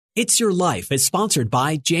It's Your Life is sponsored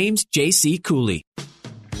by James J.C. Cooley.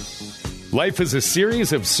 Life is a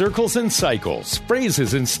series of circles and cycles,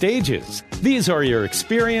 phrases and stages. These are your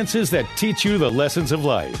experiences that teach you the lessons of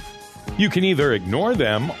life. You can either ignore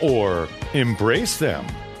them or embrace them.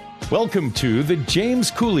 Welcome to The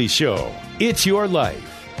James Cooley Show. It's Your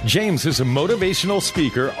Life. James is a motivational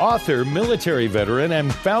speaker, author, military veteran,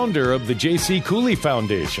 and founder of the J.C. Cooley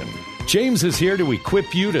Foundation. James is here to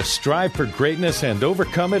equip you to strive for greatness and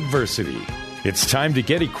overcome adversity. It's time to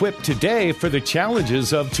get equipped today for the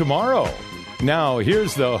challenges of tomorrow. Now,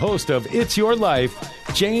 here's the host of It's Your Life,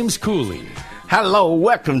 James Cooley. Hello,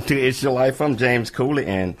 welcome to It's Your Life. I'm James Cooley,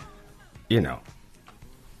 and,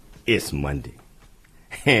 it's Monday.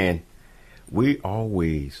 And we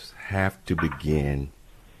always have to begin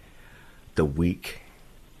the week,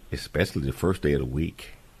 especially the first day of the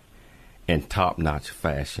week, in top-notch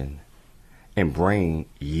fashion and bring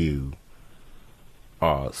you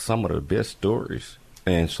some of the best stories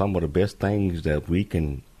and some of the best things that we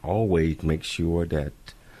can always make sure that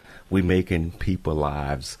we're making people's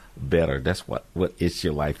lives better. That's what It's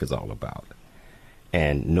Your Life is all about.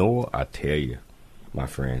 And Noah, I tell you, my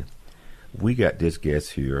friend, we got this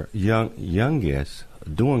guest here, young guest,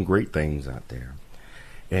 doing great things out there.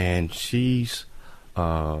 And she's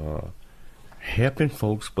helping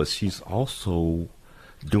folks, but she's also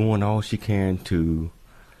doing all she can to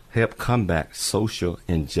help combat social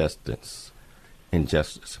injustice.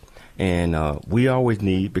 And we always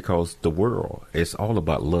need, because the world is all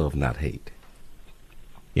about love, not hate.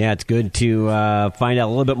 Yeah, it's good to find out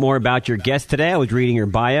a little bit more about your guest today. I was reading your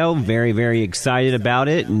bio, very, very excited about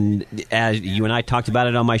it. And as you and I talked about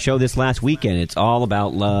it on my show this last weekend, it's all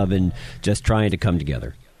about love and just trying to come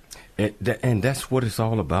together. And that's what it's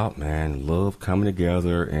all about, man. Love, coming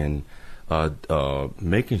together, and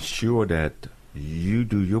making sure that you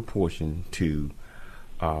do your portion to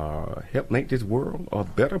help make this world a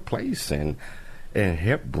better place and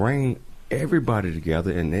help bring everybody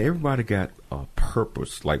together. And everybody got a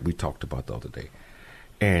purpose, like we talked about the other day.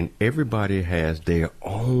 And everybody has their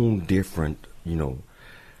own different,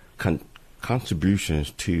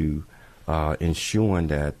 contributions to ensuring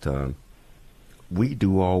that we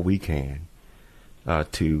do all we can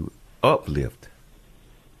to uplift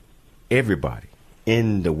everybody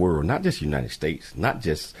in the world, not just the United States, not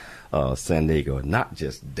just San Diego, not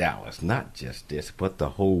just Dallas, not just this, but the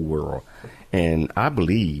whole world. And I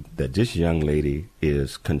believe that this young lady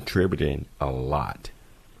is contributing a lot.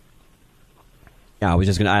 Yeah,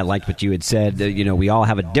 I liked what you had said. We all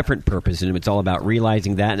have a different purpose, and it's all about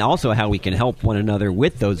realizing that, and also how we can help one another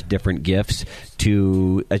with those different gifts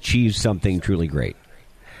to achieve something truly great.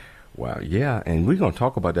 Well, yeah, and we're going to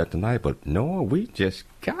talk about that tonight, but Noah, we just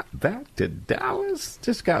got back to Dallas,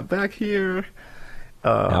 just got back here.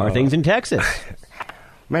 How are things in Texas?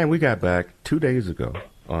 Man, we got back 2 days ago.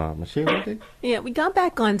 Michelle, what did? Yeah, we got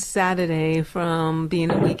back on Saturday from being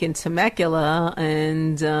a week in Temecula,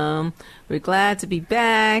 and we're glad to be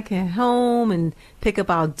back at home and pick up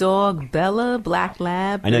our dog, Bella, Black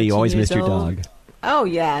Lab. I know you always missed your dog. Oh,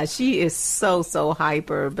 yeah, she is so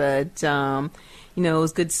hyper, but... it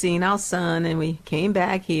was good seeing our son, and we came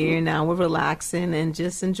back here. Now we're relaxing and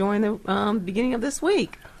just enjoying the beginning of this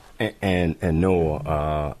week. And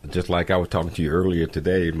Noah, just like I was talking to you earlier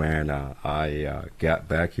today, man, I got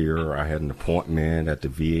back here. I had an appointment at the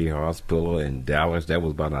VA hospital in Dallas. That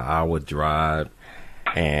was about an hour drive,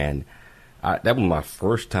 and that was my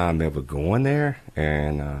first time ever going there.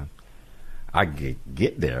 And I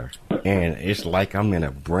get there, and it's like I'm in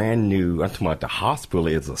a brand new. I'm talking about the hospital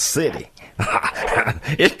is a city.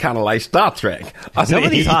 It's kind of like Star Trek. Some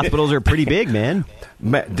of these hospitals are pretty big, man.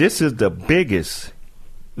 This is the biggest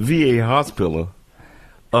VA hospital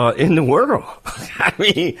in the world.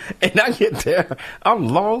 And I get there, I'm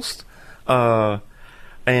lost. But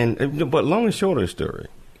long and short of the story,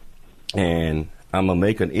 and I'm gonna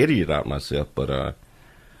make an idiot out of myself. But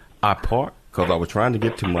I parked because I was trying to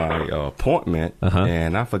get to my appointment,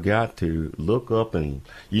 and I forgot to look up, and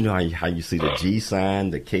you know how you see the G sign,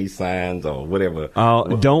 the K signs, or whatever.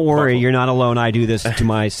 Oh, don't worry, you're not alone. I do this to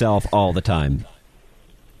myself all the time.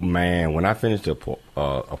 Man, when I finished the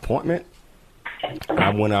appointment, I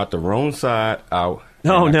went out the wrong side. I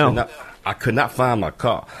could not find my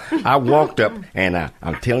car. I walked up, and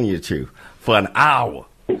I'm telling you the truth, for an hour,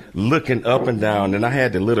 looking up and down, and I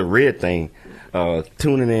had the little red thing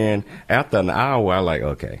tuning in. After an hour, I like,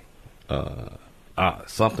 okay,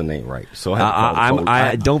 something ain't right. So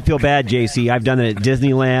I don't feel bad, JC. I've done it at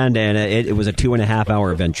Disneyland, and it was a 2.5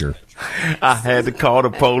 hour adventure. I had to call the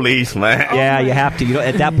police, man. Yeah, you have to.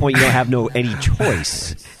 At that point, you don't have any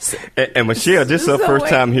choice. And Michelle, this is her first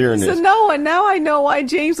time hearing this. So Noah, now I know why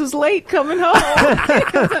James was late coming home.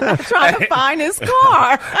 Trying to find his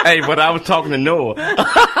car. Hey, but I was talking to Noah.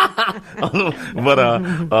 But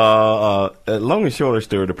long and short of the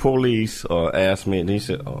story, the police asked me, and he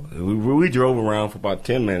said, we drove around for about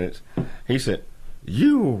 10 minutes. He said,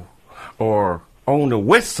 you are on the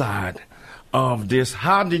west side of this.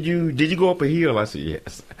 How did you go up a hill? I said,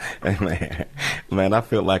 yes. And man, I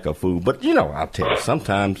felt like a fool. But, I'll tell you,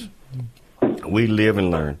 sometimes we live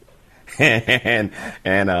and learn. and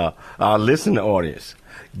our listening audience,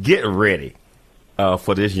 get ready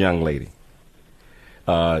for this young lady.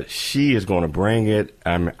 She is going to bring it.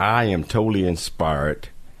 I am totally inspired.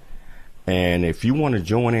 And if you want to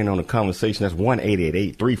join in on the conversation, that's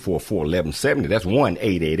 1-888-344-1170. That's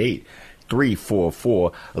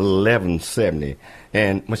 1-888-344-1170.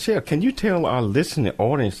 And Michelle, can you tell our listening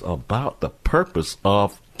audience about the purpose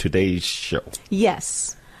of today's show?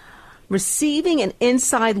 Yes. Receiving an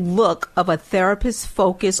inside look of a therapist's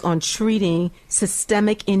focus on treating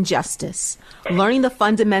systemic injustice, learning the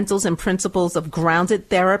fundamentals and principles of grounded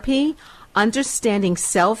therapy, understanding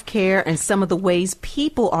self-care and some of the ways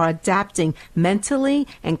people are adapting mentally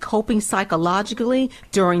and coping psychologically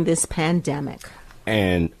during this pandemic.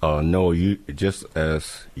 And Noah, just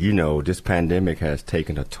as you know, this pandemic has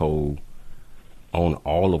taken a toll on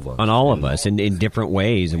all of us. On all of us in different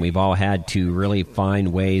ways, and we've all had to really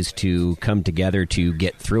find ways to come together to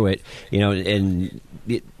get through it. And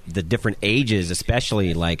the different ages,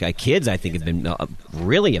 especially like kids, I think have been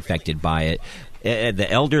really affected by it. The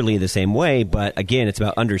elderly the same way, but again, it's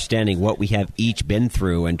about understanding what we have each been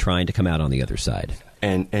through and trying to come out on the other side.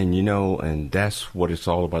 And and that's what it's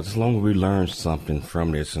all about. As long as we learn something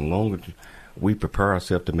from this, and as long as we prepare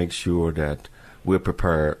ourselves to make sure that we're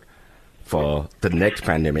prepared for the next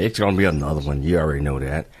pandemic. It's going to be another one. You already know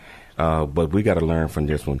that. But we got to learn from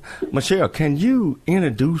this one. Michelle, can you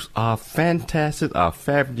introduce our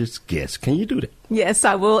fabulous guest? Can you do that? Yes,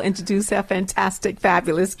 I will introduce our fantastic,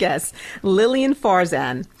 fabulous guest, Lillian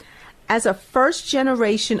Farzan. As a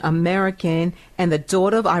first-generation American and the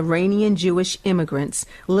daughter of Iranian Jewish immigrants,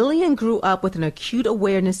 Lillian grew up with an acute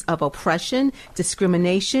awareness of oppression,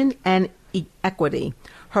 discrimination, and equity.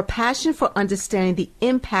 Her passion for understanding the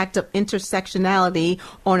impact of intersectionality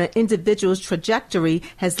on an individual's trajectory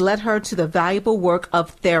has led her to the valuable work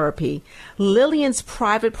of therapy. Lillian's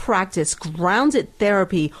private practice, Grounded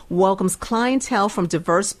Therapy, welcomes clientele from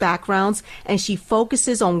diverse backgrounds, and she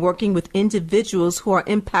focuses on working with individuals who are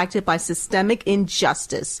impacted by systemic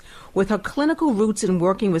injustice. With her clinical roots in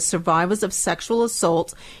working with survivors of sexual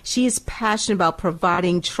assault, she is passionate about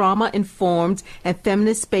providing trauma-informed and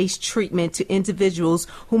feminist-based treatment to individuals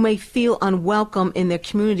who may feel unwelcome in their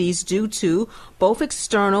communities due to both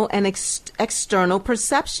external and external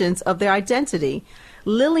perceptions of their identity.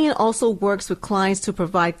 Lillian also works with clients to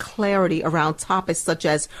provide clarity around topics such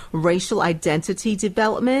as racial identity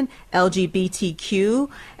development, LGBTQ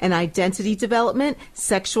and identity development,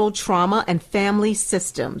 sexual trauma, and family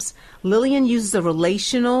systems. Lillian uses a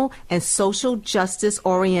relational and social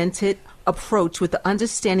justice-oriented approach with the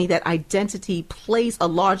understanding that identity plays a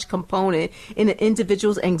large component in an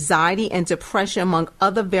individual's anxiety and depression, among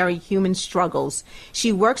other very human struggles.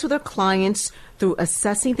 She works with her clients through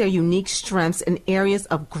assessing their unique strengths and areas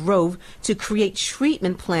of growth to create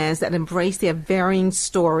treatment plans that embrace their varying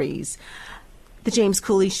stories. The James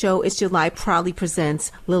Cooley Show, It's Your Life, proudly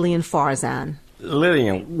presents Lillian Farzan.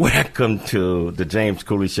 Lillian, welcome to the James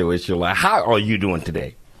Cooley Show, It's Your Life. How are you doing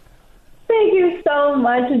today? Thank you so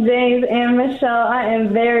much, James and Michelle. I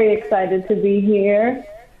am very excited to be here.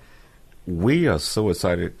 We are so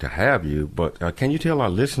excited to have you, but can you tell our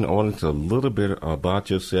listening audience a little bit about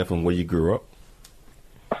yourself and where you grew up?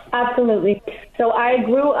 Absolutely. So I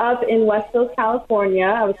grew up in Westville, California.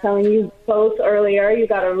 I was telling you both earlier, you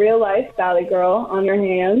got a real-life Valley girl on your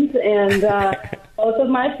hands. And both of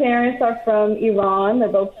my parents are from Iran. They're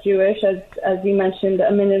both Jewish, as you mentioned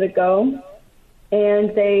a minute ago.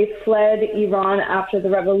 And they fled Iran after the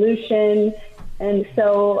revolution. And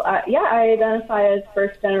so, I identify as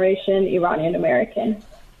first-generation Iranian-American.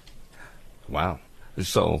 Wow.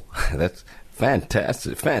 So that's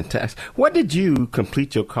fantastic. What did you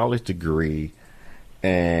complete your college degree,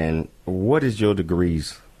 and what is your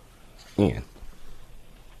degrees in?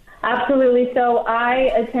 Absolutely. So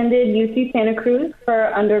I attended UC Santa Cruz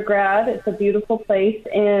for undergrad. It's a beautiful place.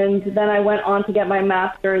 And then I went on to get my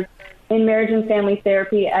master's in marriage and family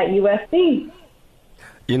therapy at USC.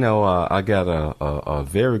 You know, I got a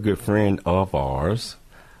very good friend of ours,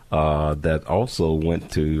 that also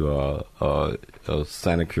went to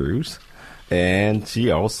Santa Cruz. And she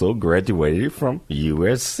also graduated from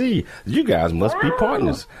USC. You guys must be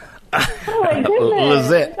partners. Oh, my goodness.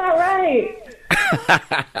 Lizette. Is that right?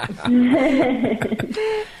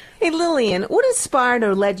 Hey, Lillian, what inspired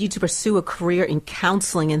or led you to pursue a career in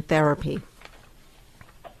counseling and therapy?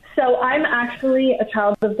 So I'm actually a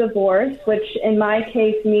child of divorce, which in my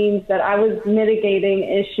case means that I was mitigating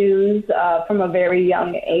issues from a very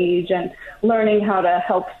young age and learning how to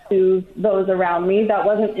help soothe those around me. That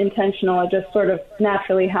wasn't intentional. It just sort of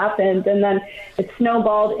naturally happened. And then it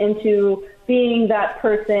snowballed into being that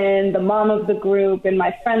person, the mom of the group in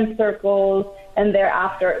my friend circles and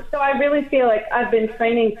thereafter. So I really feel like I've been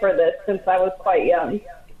training for this since I was quite young.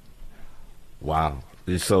 Wow.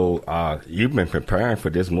 So you've been preparing for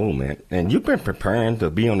this movement, and you've been preparing to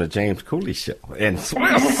be on the James Cooley Show. And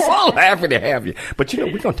we're so happy to have you. But,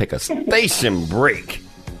 we're going to take a station break.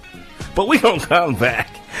 But we're going to come back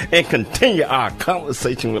and continue our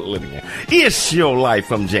conversation with Lillian. It's Your Life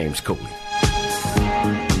from James Cooley.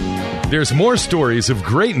 There's more stories of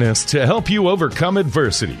greatness to help you overcome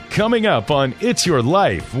adversity coming up on It's Your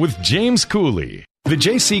Life with James Cooley. The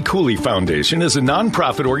J.C. Cooley Foundation is a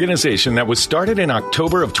nonprofit organization that was started in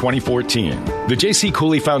October of 2014. The J.C.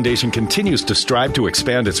 Cooley Foundation continues to strive to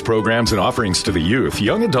expand its programs and offerings to the youth,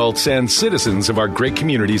 young adults, and citizens of our great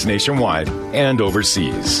communities nationwide and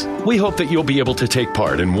overseas. We hope that you'll be able to take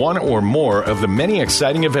part in one or more of the many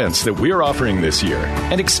exciting events that we are offering this year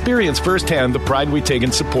and experience firsthand the pride we take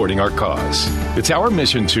in supporting our cause. It's our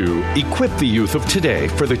mission to equip the youth of today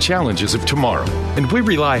for the challenges of tomorrow, and we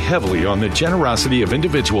rely heavily on the generosity of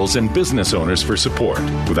individuals and business owners for support.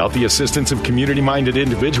 Without the assistance of community-minded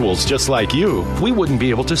individuals just like you, we wouldn't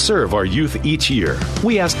be able to serve our youth each year.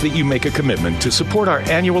 We ask that you make a commitment to support our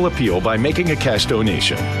annual appeal by making a cash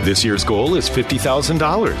donation. This year's goal is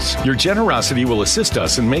 $50,000. Your generosity will assist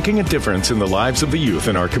us in making a difference in the lives of the youth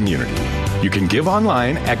in our community. You can give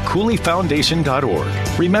online at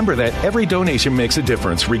CooleyFoundation.org. Remember that every donation makes a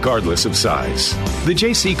difference regardless of size. The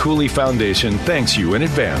J.C. Cooley Foundation thanks you in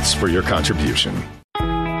advance for your contribution.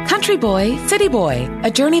 Country Boy, City Boy,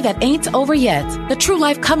 a journey that ain't over yet. The true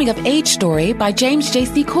life coming of age story by James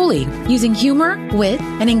J.C. Cooley. Using humor, wit,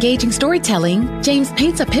 and engaging storytelling, James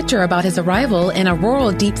paints a picture about his arrival in a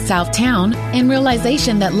rural deep south town and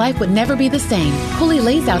realization that life would never be the same. Cooley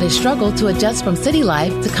lays out his struggle to adjust from city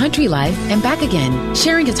life to country life and back again,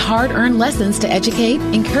 sharing his hard-earned lessons to educate,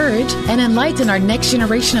 encourage, and enlighten our next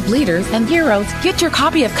generation of leaders and heroes. Get your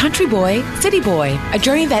copy of Country Boy, City Boy, a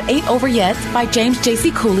journey that ain't over yet by James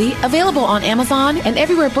J.C. Cooley, available on Amazon and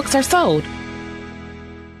everywhere books are sold.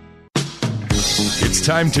 It's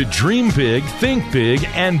time to dream big, think big,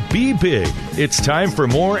 and be big. It's time for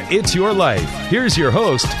more It's Your Life. Here's your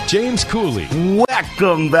host, James Cooley.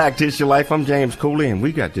 Welcome back to It's Your Life. I'm James Cooley, and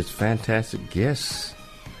we got this fantastic guest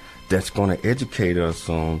that's going to educate us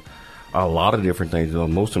on a lot of different things.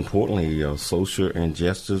 Most importantly, social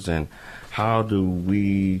injustice and how do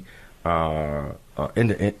we in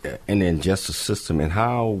the injustice system and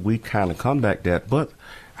how we kind of combat that, but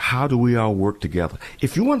how do we all work together?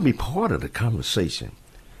 If you want to be part of the conversation,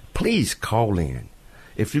 please call in.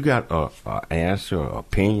 If you got an answer, or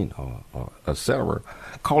opinion, or etc.,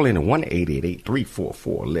 call in at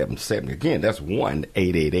 1-888-344-1170. Again, that's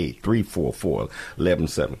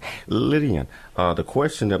 1-888-344-1170. Lillian, the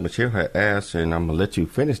question that Michelle had asked, and I'm going to let you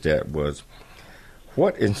finish that, was,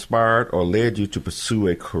 what inspired or led you to pursue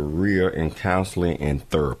a career in counseling and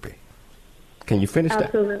therapy? Can you finish that?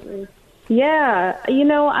 Absolutely. Yeah.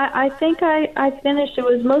 I think I finished. It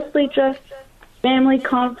was mostly just family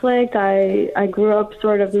conflict. I grew up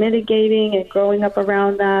sort of mitigating and growing up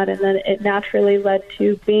around that, and then it naturally led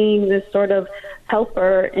to being this sort of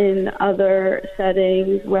helper in other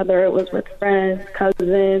settings, whether it was with friends,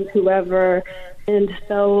 cousins, whoever. And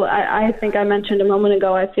so I think I mentioned a moment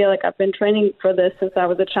ago, I feel like I've been training for this since I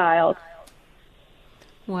was a child.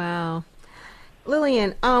 Wow.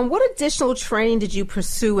 Lillian, what additional training did you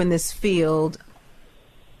pursue in this field?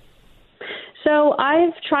 So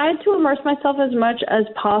I've tried to immerse myself as much as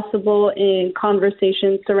possible in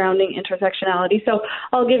conversations surrounding intersectionality. So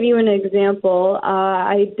I'll give you an example.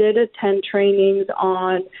 I did attend trainings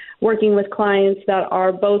on working with clients that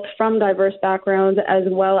are both from diverse backgrounds as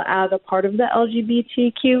well as a part of the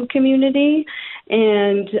LGBTQ community.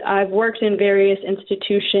 And I've worked in various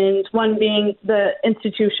institutions, one being the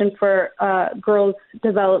Institution for Girls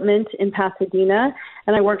Development in Pasadena.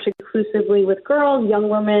 And I worked exclusively with girls, young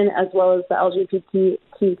women, as well as the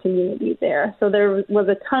LGBTQ community there. So there was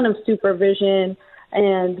a ton of supervision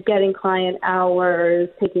and getting client hours,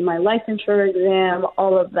 taking my licensure exam,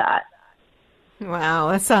 all of that. Wow,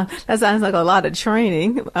 that sounds like a lot of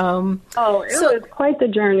training. It was quite the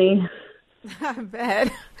journey. I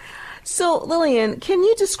bet. So, Lillian, can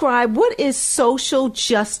you describe what is social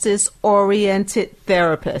justice-oriented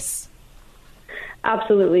therapists?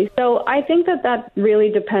 Absolutely. So I think that really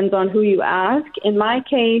depends on who you ask. In my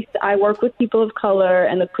case, I work with people of color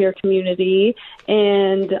and the queer community,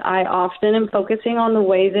 and I often am focusing on the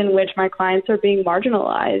ways in which my clients are being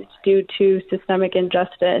marginalized due to systemic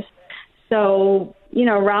injustice. So,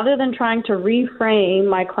 rather than trying to reframe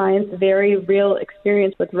my client's very real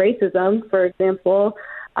experience with racism, for example,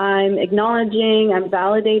 I'm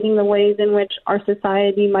validating the ways in which our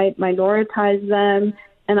society might minoritize them.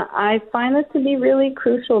 And I find this to be really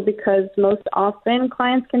crucial because most often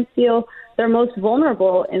clients can feel they're most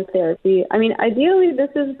vulnerable in therapy. I mean, ideally,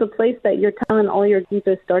 this is the place that you're telling all your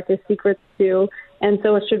deepest, darkest secrets to. And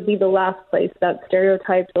so it should be the last place that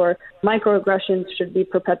stereotypes or microaggressions should be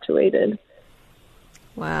perpetuated.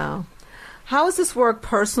 Wow. How is this work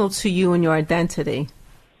personal to you and your identity?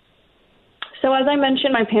 So as I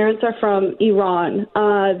mentioned, my parents are from Iran.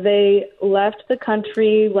 They left the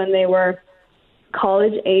country when they were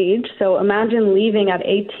college age. So imagine leaving at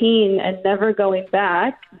 18 and never going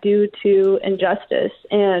back due to injustice.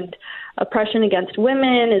 And oppression against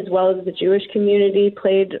women, as well as the Jewish community,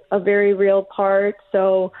 played a very real part.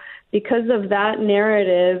 So because of that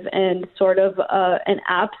narrative and sort of an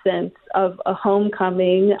absence of a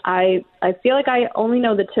homecoming, I feel like I only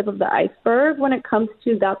know the tip of the iceberg when it comes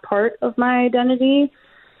to that part of my identity.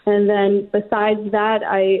 And then besides that,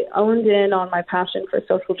 I owned in on my passion for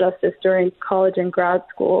social justice during college and grad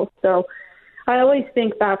school. So I always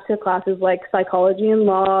think back to classes like psychology and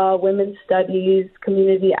law, women's studies,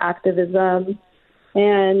 community activism.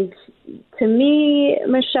 And to me,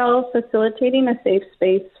 Michelle, facilitating a safe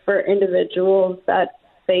space for individuals that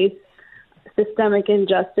face systemic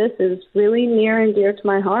injustice is really near and dear to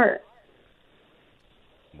my heart.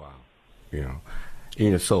 Wow.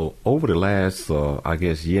 So over the last,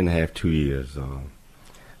 year and a half, 2 years,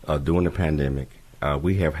 during the pandemic,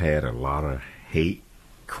 we have had a lot of hate,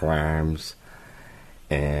 crimes,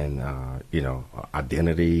 and,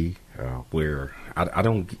 identity, where I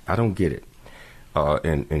don't get it.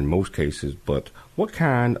 In most cases, but what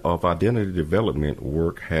kind of identity development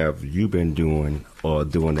work have you been doing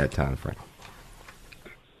during that time frame?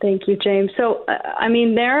 Thank you, James. So,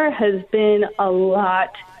 there has been a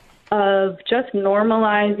lot of just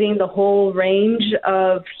normalizing the whole range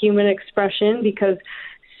of human expression because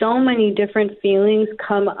so many different feelings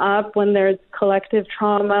come up when there's collective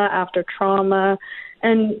trauma after trauma.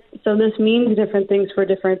 And so this means different things for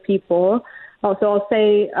different people. Also, I'll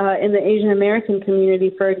say in the Asian American community,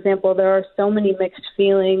 for example, there are so many mixed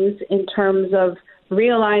feelings in terms of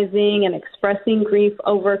realizing and expressing grief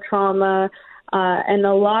over trauma. And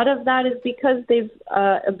a lot of that is because they've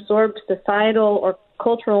absorbed societal or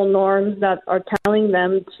cultural norms that are telling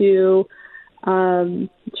them to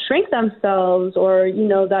shrink themselves or,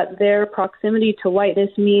 that their proximity to whiteness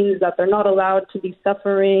means that they're not allowed to be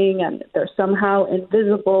suffering and they're somehow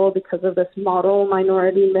invisible because of this model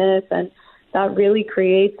minority myth. And that really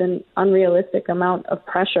creates an unrealistic amount of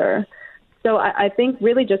pressure. So I think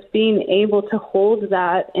really just being able to hold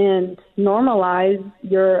that and normalize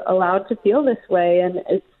you're allowed to feel this way, and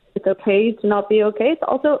it's okay to not be okay. It's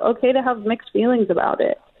also okay to have mixed feelings about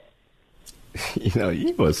it.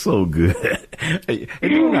 You are so good.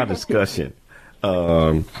 During our discussion,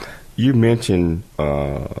 you mentioned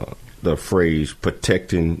the phrase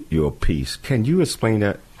protecting your peace. Can you explain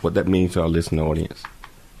what that means to our listening audience?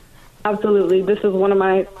 Absolutely. This is one of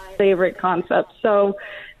my favorite concepts. So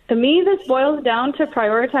to me, this boils down to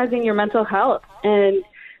prioritizing your mental health. And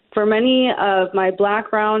for many of my Black,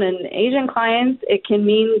 brown, and Asian clients, it can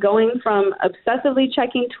mean going from obsessively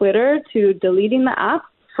checking Twitter to deleting the app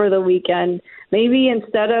for the weekend. Maybe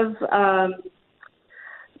instead of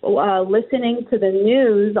listening to the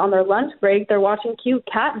news on their lunch break, they're watching cute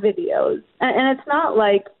cat videos. And it's not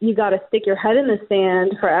like you got to stick your head in the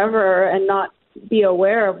sand forever and not be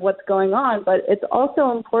aware of what's going on, but it's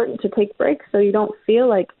also important to take breaks so you don't feel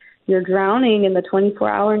like you're drowning in the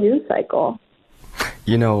 24-hour news cycle.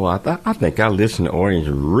 I think our listening audience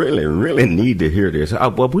really, really need to hear this.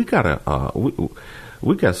 But we got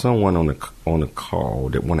we got someone on the call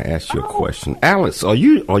that want to ask you a question. Alice, are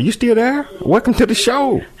you still there? Welcome to the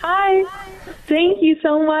show. Hi. Thank you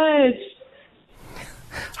so much.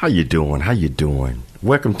 How you doing?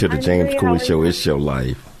 Welcome to the James Cooley Show. It's your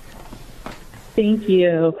life. Thank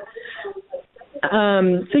you.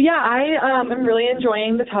 I am really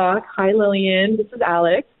enjoying the talk. Hi, Lillian. This is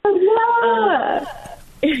Alex. Hello.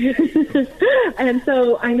 And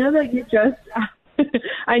so I know that you just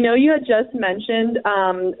I know you had just mentioned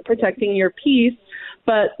protecting your peace,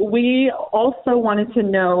 but we also wanted to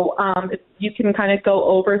know if you can kind of go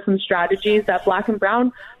over some strategies that Black and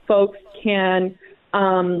brown folks can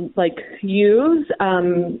use,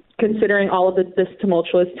 considering all of this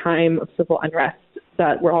tumultuous time of civil unrest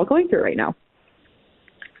that we're all going through right now.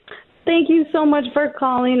 Thank you so much for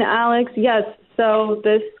calling, Alex. Yes, so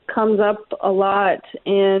this comes up a lot,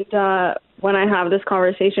 and when I have this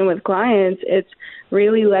conversation with clients, it's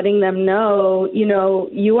really letting them know,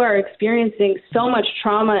 you are experiencing so much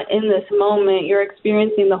trauma in this moment. You're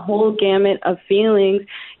experiencing the whole gamut of feelings.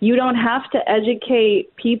 You don't have to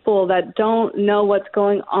educate people that don't know what's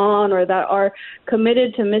going on or that are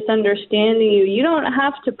committed to misunderstanding you. You don't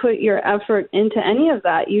have to put your effort into any of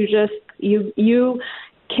that. You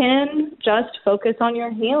can just focus on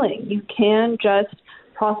your healing. You can just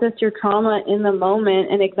process your trauma in the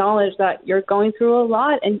moment and acknowledge that you're going through a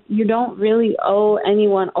lot, and you don't really owe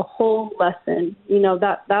anyone a whole lesson.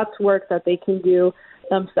 That's work that they can do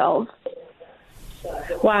themselves.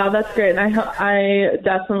 Wow, that's great. I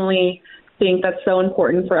definitely think that's so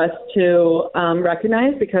important for us to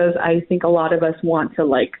recognize, because I think a lot of us want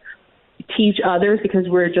to teach others because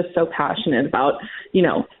we're just so passionate about,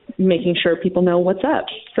 making sure people know what's up.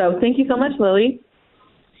 So thank you so much, Lily.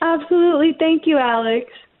 Absolutely. Thank you,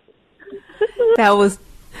 Alex. That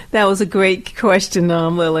was a great question,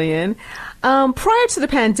 Lillian. Prior to the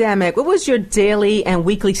pandemic, what was your daily and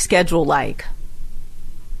weekly schedule like?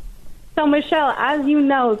 So, Michelle, as you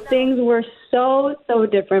know, things were so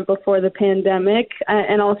different before the pandemic.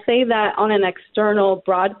 And I'll say that on an external,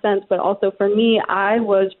 broad sense, but also for me, I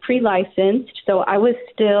was pre-licensed. So I was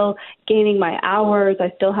still gaining my hours.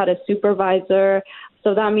 I still had a supervisor.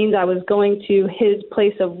 So that means I was going to his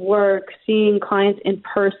place of work, seeing clients in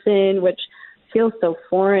person, which feels so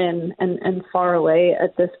foreign and far away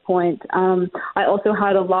at this point. I also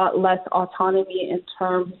had a lot less autonomy in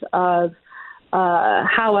terms of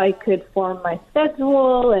how I could form my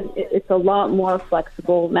schedule, and it's a lot more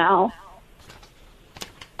flexible now.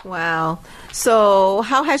 Wow. So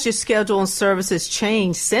how has your schedule and services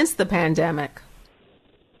changed since the pandemic?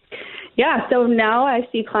 Yeah, so now I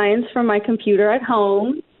see clients from my computer at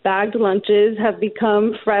home. Bagged lunches have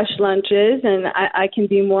become fresh lunches, and I can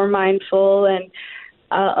be more mindful, and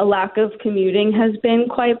a lack of commuting has been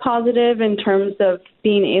quite positive in terms of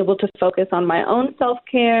being able to focus on my own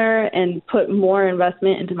self-care and put more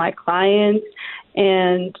investment into my clients.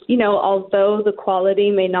 And, although the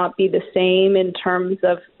quality may not be the same in terms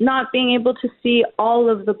of not being able to see all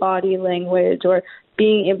of the body language or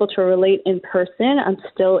being able to relate in person, I'm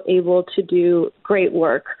still able to do great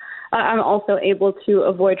work. I'm also able to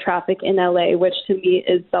avoid traffic in LA, which to me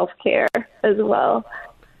is self-care as well.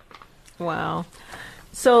 Wow.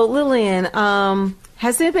 So, Lillian,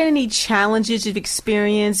 has there been any challenges you've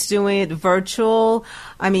experienced doing it virtual?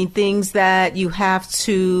 I mean, things that you have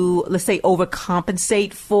to, let's say,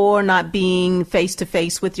 overcompensate for not being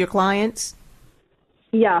face-to-face with your clients?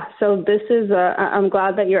 Yeah, so this is, I'm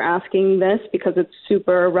glad that you're asking this because it's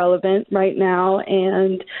super relevant right now.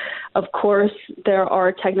 And of course, there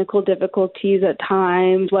are technical difficulties at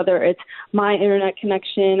times, whether it's my internet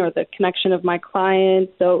connection or the connection of my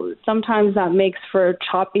clients. So sometimes that makes for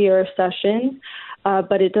choppier sessions,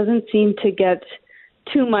 but it doesn't seem to get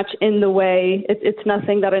too much in the way. It's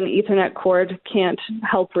nothing that an Ethernet cord can't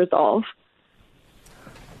help resolve.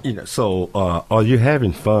 So are you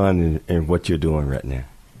having fun in what you're doing right now?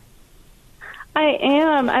 I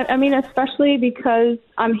am. I mean, especially because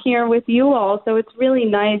I'm here with you all. So it's really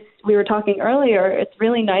nice. We were talking earlier. It's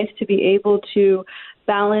really nice to be able to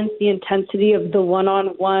balance the intensity of the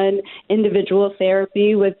one-on-one individual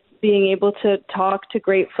therapy with being able to talk to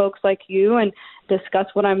great folks like you and discuss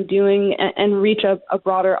what I'm doing and reach a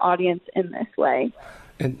broader audience in this way.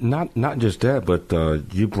 And not just that, but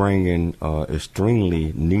you bring in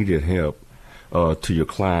extremely needed help to your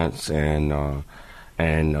clients and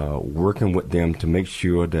working with them to make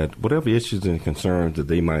sure that whatever issues and concerns that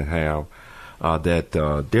they might have, that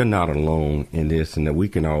they're not alone in this and that we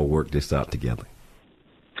can all work this out together.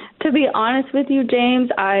 To be honest with you,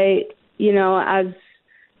 James, as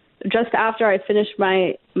just after I finished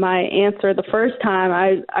my answer the first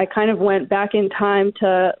time, I kind of went back in time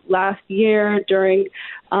to last year during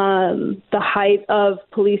the height of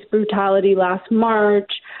police brutality last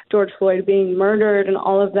March, George Floyd being murdered and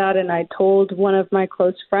all of that. And I told one of my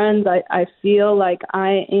close friends, I feel like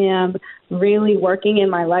I am really working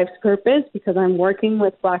in my life's purpose because I'm working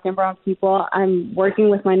with Black and brown people. I'm working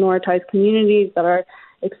with minoritized communities that are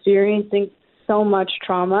experiencing so much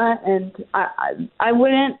trauma, and I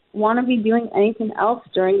wouldn't want to be doing anything else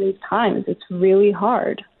during these times. It's really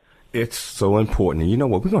hard. It's so important. And you know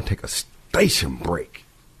what? We're going to take a station break.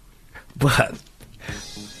 But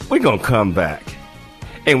we're going to come back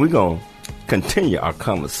and we're going to continue our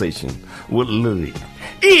conversation with Lillian.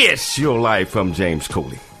 It's Your Life from James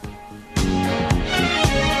Cooley.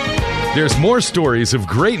 There's more stories of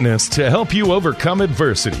greatness to help you overcome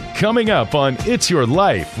adversity coming up on It's Your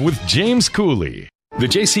Life with James Cooley. The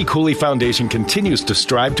J.C. Cooley Foundation continues to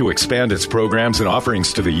strive to expand its programs and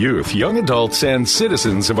offerings to the youth, young adults, and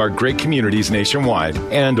citizens of our great communities nationwide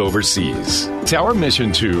and overseas. It's our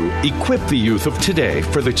mission to equip the youth of today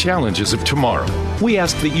for the challenges of tomorrow. We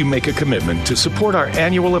ask that you make a commitment to support our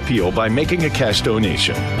annual appeal by making a cash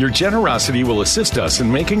donation. Your generosity will assist us in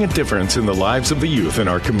making a difference in the lives of the youth in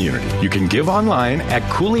our community. You can give online at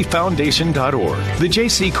CooleyFoundation.org. The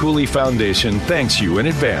J.C. Cooley Foundation thanks you in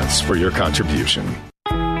advance for your contribution.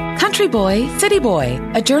 Country Boy, City Boy,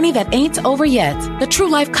 a journey that ain't over yet. The true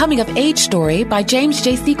life coming of age story by James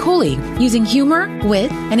J.C. Cooley. Using humor, wit,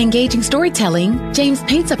 and engaging storytelling, James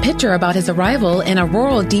paints a picture about his arrival in a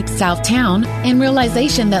rural deep south town and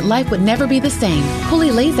realization that life would never be the same. Cooley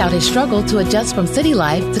lays out his struggle to adjust from city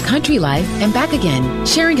life to country life and back again,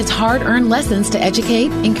 sharing his hard-earned lessons to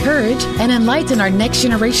educate, encourage, and enlighten our next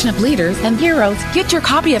generation of leaders and heroes. Get your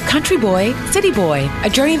copy of Country Boy, City Boy, a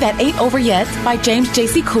journey that ain't over yet by James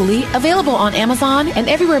J.C. Cooley, available on Amazon and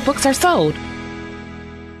everywhere books are sold.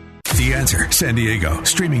 The Answer San Diego,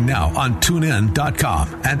 streaming now on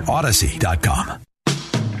TuneIn.com and Odyssey.com.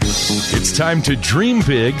 It's time to dream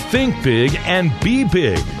big, think big, and be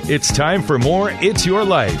big. It's time for more It's Your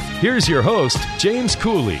Life. Here's your host, James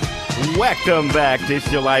Cooley. Welcome back to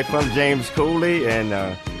It's Your Life from James Cooley. And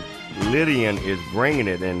Lillian is bringing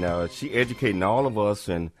it, and she educating all of us,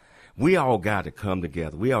 and we all got to come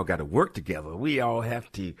together. We all got to work together. We all have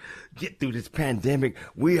to get through this pandemic.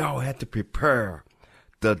 We all have to prepare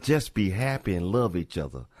to just be happy and love each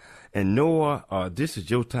other. And Noah, this is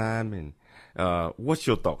your time, and what's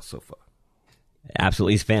your thoughts so far?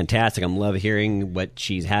 Absolutely. It's fantastic. I'm love hearing what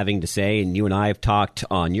she's having to say. And you and I have talked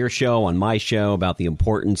on your show, on my show, about the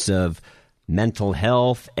importance of mental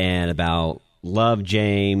health and about love,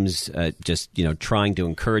 James, trying to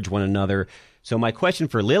encourage one another. So my question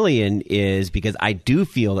for Lillian is, because I do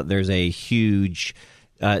feel that there's a huge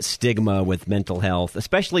stigma with mental health,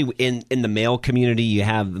 especially in the male community. You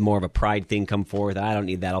have more of a pride thing come forth. I don't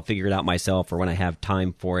need that. I'll figure it out myself or when I have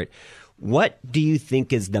time for it. What do you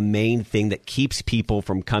think is the main thing that keeps people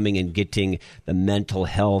from coming and getting the mental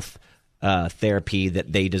health therapy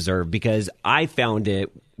that they deserve? Because I found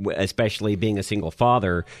it, especially being a single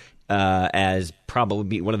father, as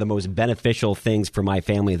probably one of the most beneficial things for my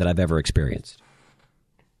family that I've ever experienced.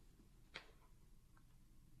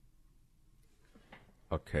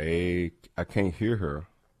 Okay, I can't hear her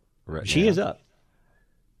right now. She is up.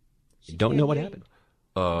 You don't know what happened.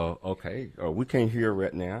 Okay, we can't hear her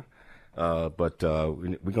right now, but we're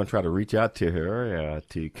going to try to reach out to her.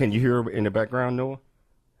 Can you hear her in the background, Noah?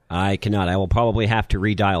 I cannot. I will probably have to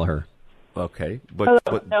redial her. Okay. Hello,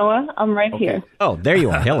 Noah. I'm right here. Oh, there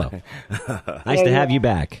you are. Hello. Nice to have you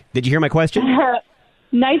back. Did you hear my question?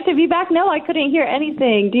 Nice to be back. No, I couldn't hear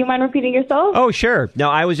anything. Do you mind repeating yourself? Oh, sure. No,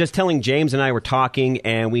 I was just telling James and I were talking,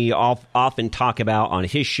 and we often talk about on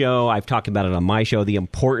his show, I've talked about it on my show, the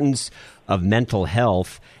importance of mental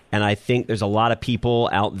health. And I think there's a lot of people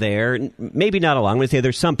out there, maybe not a lot, I'm going to say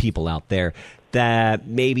there's some people out there that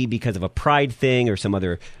maybe because of a pride thing or some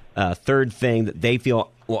other third thing that they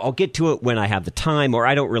feel, well, I'll get to it when I have the time, or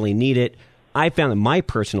I don't really need it. I found in my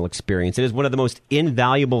personal experience, it is one of the most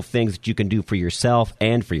invaluable things that you can do for yourself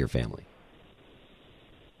and for your family.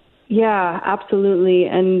 Yeah, absolutely.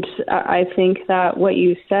 And I think that what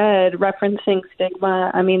you said, referencing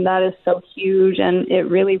stigma, I mean, that is so huge, and it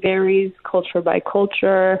really varies culture by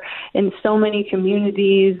culture. In so many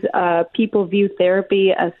communities, people view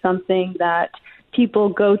therapy as something that people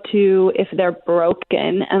go to if they're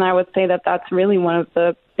broken. And I would say that that's really one of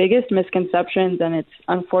the biggest misconceptions. And it's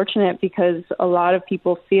unfortunate because a lot of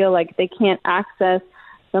people feel like they can't access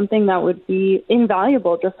something that would be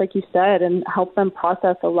invaluable, just like you said, and help them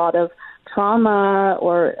process a lot of trauma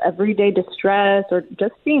or everyday distress, or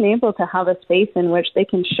just being able to have a space in which they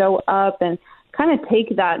can show up and kind of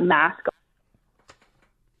take that mask off.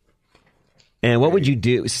 And what would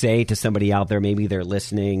you say to somebody out there, maybe they're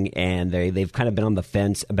listening and they've kind of been on the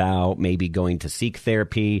fence about maybe going to seek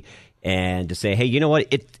therapy, and to say, hey, you know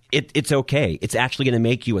what, it's okay. It's actually going to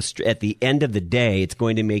make you, at the end of the day, it's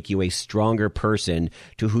going to make you a stronger person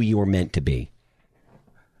to who you were meant to be.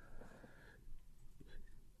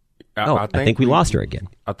 I think we lost her again.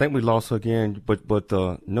 I think we lost her again, but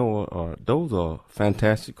Noah, those are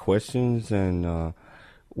fantastic questions, and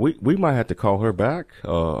we might have to call her back.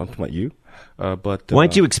 I'm talking about you. But why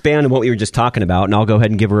don't you expand on what we were just talking about, and I'll go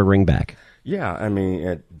ahead and give her a ring back. Yeah, I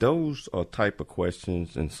mean, those type of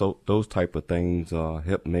questions and so those type of things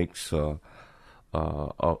help makes a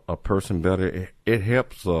person better. It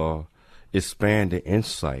helps expand the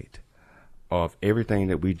insight of everything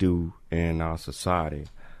that we do in our society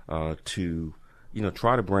to,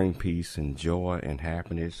 try to bring peace and joy and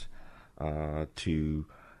happiness to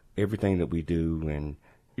everything that we do. And,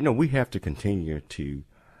 we have to continue to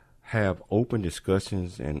have open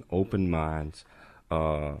discussions and open minds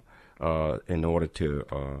in order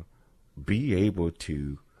to be able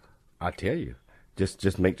to, I tell you,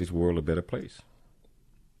 just make this world a better place.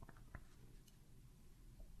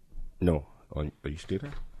 No. Are you still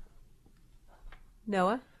there?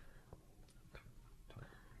 Noah?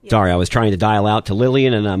 Sorry, I was trying to dial out to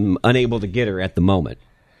Lillian, and I'm unable to get her at the moment.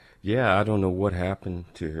 Yeah, I don't know what happened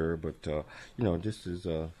to her, but, this is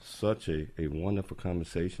such a wonderful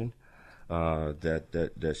conversation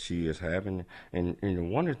that she is having.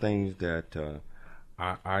 And one of the things that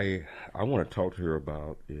I want to talk to her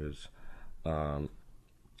about is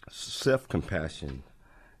self-compassion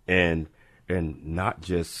and not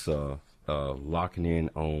just locking in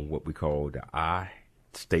on what we call the I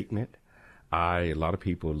statement. A lot of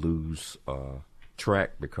people lose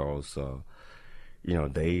track because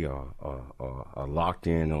they are locked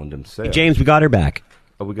in on themselves. Hey, James, we got her back.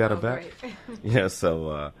 Oh, we got her back? Yeah,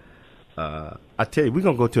 so I tell you, we're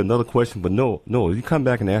going to go to another question, but no, you come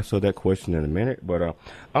back and ask her that question in a minute. But I'm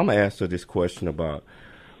going to ask her this question about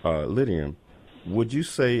Lillian. Would you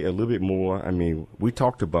say a little bit more? I mean, we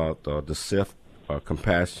talked about the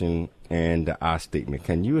self-compassion and the I statement.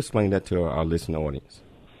 Can you explain that to our listening audience?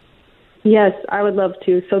 Yes, I would love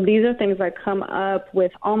to. So these are things that come up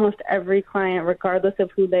with almost every client, regardless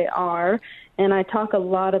of who they are. And I talk a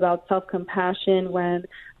lot about self-compassion when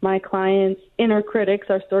my clients' inner critics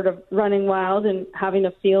are sort of running wild and having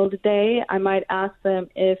a field day. I might ask them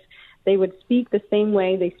if they would speak the same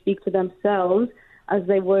way they speak to themselves as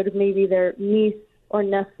they would maybe their niece or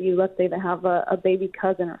nephew. Let's say they have a baby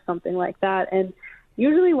cousin or something like that. And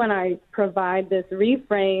usually when I provide this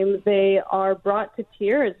reframe, they are brought to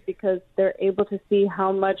tears because they're able to see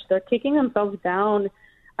how much they're kicking themselves down.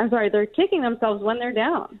 They're kicking themselves when they're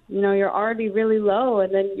down. You're already really low,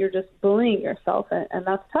 and then you're just bullying yourself, and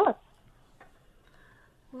that's tough.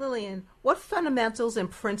 Lillian, what fundamentals and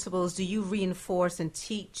principles do you reinforce and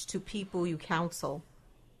teach to people you counsel?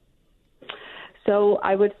 So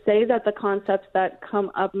I would say that the concepts that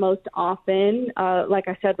come up most often, like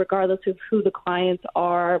I said, regardless of who the clients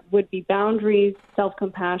are, would be boundaries,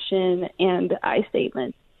 self-compassion, and I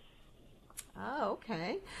statements. Oh,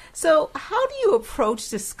 okay. So how do you approach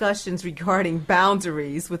discussions regarding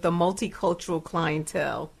boundaries with a multicultural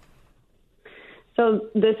clientele? So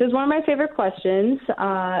this is one of my favorite questions.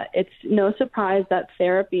 It's no surprise that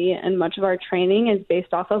therapy and much of our training is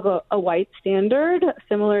based off of a white standard,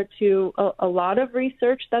 similar to a lot of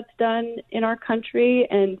research that's done in our country.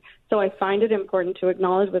 And so I find it important to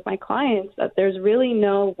acknowledge with my clients that there's really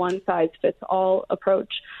no one-size-fits-all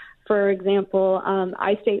approach. For example,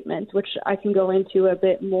 I statements, which I can go into a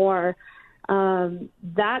bit more,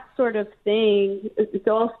 that sort of thing.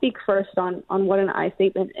 So I'll speak first on what an I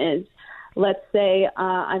statement is. Let's say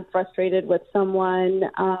I'm frustrated with someone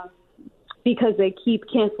because they keep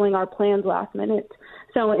canceling our plans last minute.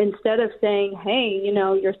 So instead of saying, hey,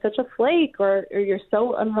 you're such a flake or you're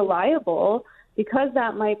so unreliable, because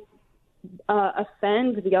that might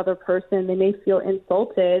offend the other person, they may feel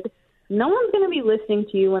insulted. No one's going to be listening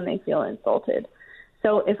to you when they feel insulted.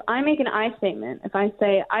 So if I make an I statement, if I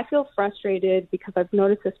say, I feel frustrated because I've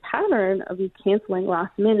noticed this pattern of you canceling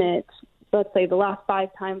last minute, let's say the last 5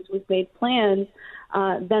 times we've made plans,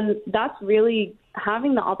 then that's really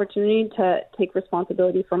having the opportunity to take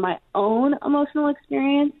responsibility for my own emotional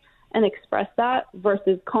experience and express that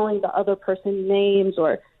versus calling the other person names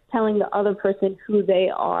or telling the other person who they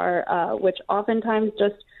are, which oftentimes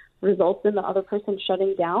just results in the other person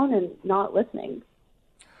shutting down and not listening.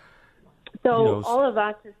 So all of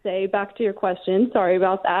that to say, back to your question, sorry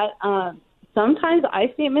about that, sometimes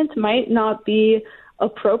I statements might not be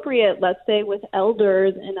appropriate, let's say, with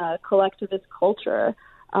elders in a collectivist culture.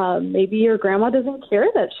 Maybe your grandma doesn't care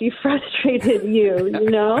that she frustrated you,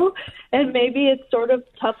 and maybe it's sort of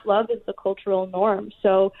tough love is the cultural norm.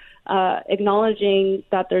 So acknowledging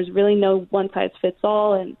that there's really no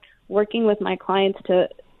one-size-fits-all and working with my clients to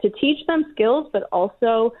teach them skills, but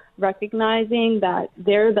also recognizing that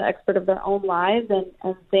they're the expert of their own lives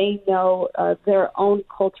and they know their own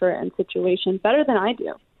culture and situation better than I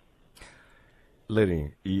do.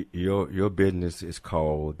 Lillian, your business is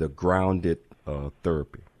called the Grounded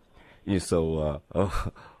Therapy. And so,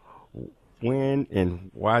 when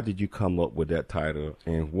and why did you come up with that title,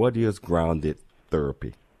 and what is Grounded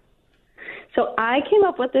Therapy? So I came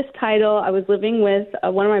up with this title. I was living with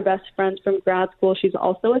one of my best friends from grad school. She's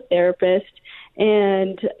also a therapist.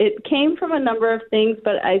 And it came from a number of things,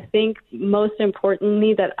 but I think most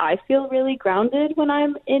importantly that I feel really grounded when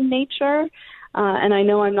I'm in nature. And I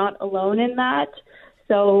know I'm not alone in that.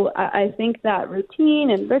 So I think that routine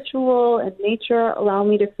and ritual and nature allow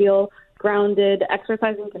me to feel grounded.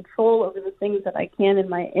 Exercising control over the things that I can in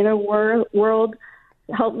my inner world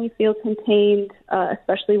help me feel contained,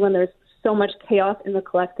 especially when there's so much chaos in the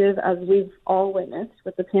collective, as we've all witnessed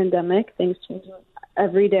with the pandemic. Things change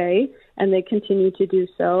every day, and they continue to do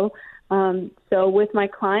so. So with my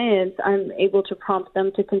clients, I'm able to prompt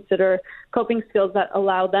them to consider coping skills that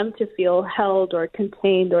allow them to feel held or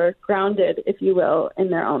contained or grounded, if you will,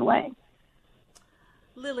 in their own way.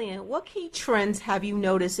 Lillian, what key trends have you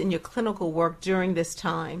noticed in your clinical work during this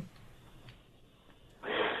time?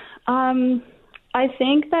 I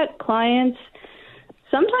think that clients,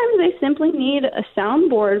 sometimes they simply need a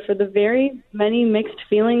soundboard for the very many mixed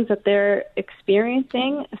feelings that they're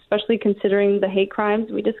experiencing, especially considering the hate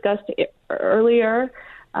crimes we discussed earlier.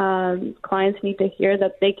 Clients need to hear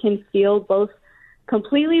that they can feel both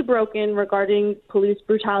completely broken regarding police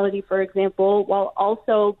brutality, for example, while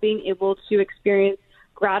also being able to experience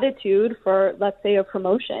gratitude for, let's say, a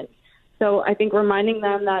promotion. So I think reminding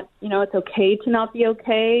them that, it's okay to not be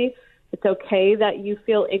okay. It's okay that you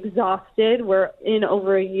feel exhausted. We're in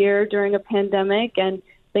over a year during a pandemic, and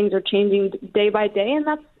things are changing day by day, and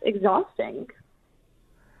that's exhausting.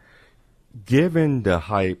 Given the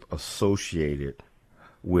hype associated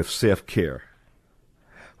with self-care,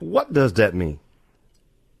 what does that mean?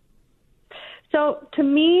 So to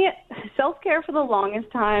me, self-care for the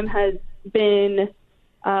longest time has been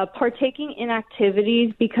partaking in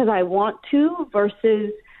activities because I want to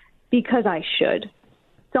versus because I should.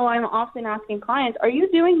 So I'm often asking clients, are you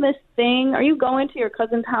doing this thing? Are you going to your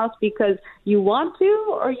cousin's house because you want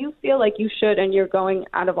to, or you feel like you should and you're going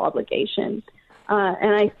out of obligation?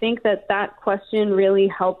 And I think that question really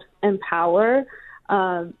helps empower,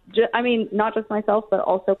 not just myself, but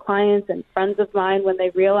also clients and friends of mine when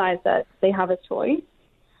they realize that they have a choice.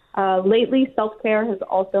 Lately, self-care has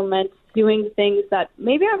also meant doing things that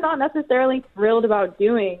maybe I'm not necessarily thrilled about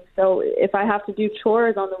doing. So if I have to do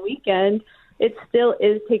chores on the weekend, it still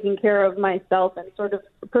is taking care of myself and sort of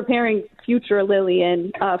preparing future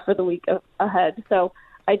Lillian for the week ahead. So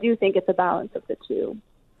I do think it's a balance of the two.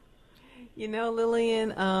 Lillian,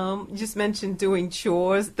 you just mentioned doing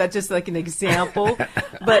chores. That's just like an example.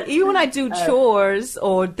 But even when I do chores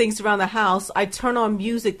or things around the house, I turn on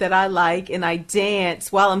music that I like and I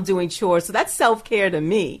dance while I'm doing chores. So that's self-care to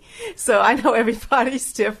me. So I know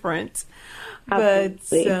everybody's different.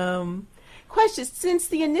 Absolutely. But question, since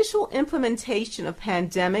the initial implementation of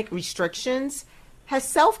pandemic restrictions, has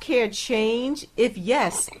self-care changed? If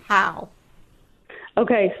yes, how?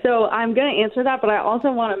 Okay, so I'm going to answer that, but I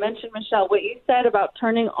also want to mention, Michelle, what you said about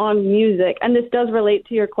turning on music, and this does relate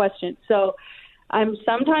to your question. So I'm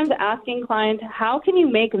sometimes asking clients, how can you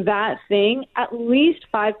make that thing at least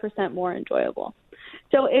 5% more enjoyable?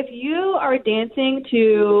 So if you are dancing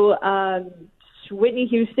to Whitney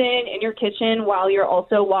Houston in your kitchen while you're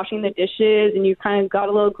also washing the dishes and you kind of got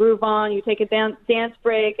a little groove on, you take a dance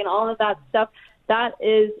break and all of that stuff, that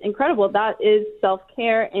is incredible. That is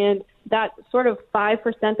self-care, and that sort of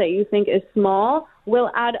 5% that you think is small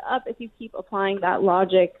will add up if you keep applying that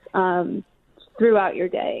logic throughout your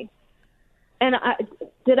day. And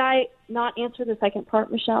did I not answer the second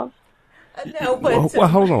part, Michelle? No, but well,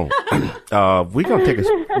 hold on. We're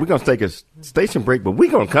gonna take a station break, but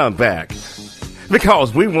we're gonna come back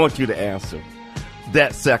because we want you to answer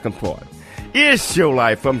that second part. It's Your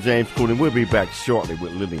Life. I'm James Cooley. We'll be back shortly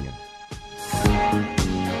with Lillian.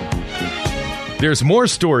 There's more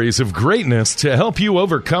stories of greatness to help you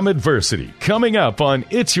overcome adversity coming up on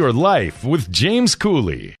It's Your Life with James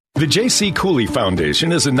Cooley. The J.C. Cooley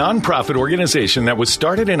Foundation is a nonprofit organization that was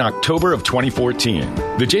started in October of 2014.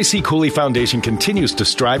 The J.C. Cooley Foundation continues to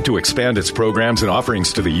strive to expand its programs and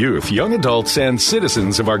offerings to the youth, young adults, and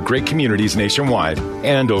citizens of our great communities nationwide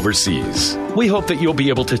and overseas. We hope that you'll be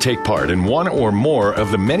able to take part in one or more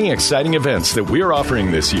of the many exciting events that we're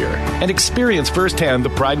offering this year and experience firsthand the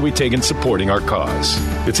pride we take in supporting our cause.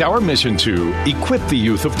 It's our mission to equip the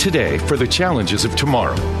youth of today for the challenges of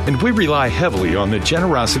tomorrow, and we rely heavily on the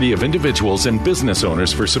generosity of individuals and business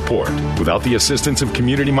owners for support. Without the assistance of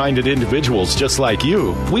community-minded individuals just like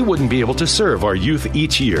you, we wouldn't be able to serve our youth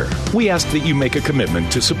each year. We ask that you make a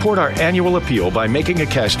commitment to support our annual appeal by making a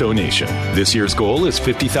cash donation. This year's goal is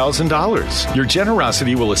 $50,000. Your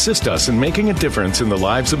generosity will assist us in making a difference in the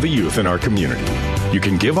lives of the youth in our community. You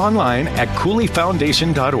can give online at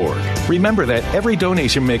CooleyFoundation.org. Remember that every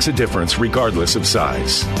donation makes a difference regardless of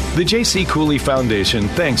size. The J.C. Cooley Foundation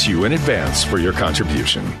thanks you in advance for your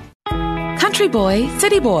contribution. Country Boy,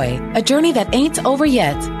 City Boy, a journey that ain't over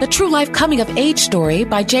yet. The true life coming of age story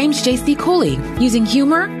by James J.C. Cooley. Using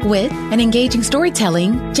humor, wit, and engaging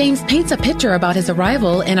storytelling, James paints a picture about his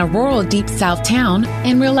arrival in a rural deep south town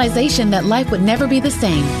and realization that life would never be the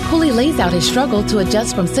same. Cooley lays out his struggle to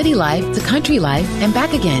adjust from city life to country life and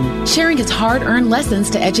back again, sharing his hard-earned lessons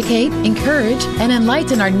to educate, encourage, and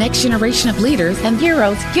enlighten our next generation of leaders and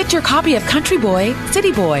heroes. Get your copy of Country Boy,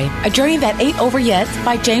 City Boy, a journey that ain't over yet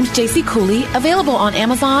by James J.C. Cooley, available on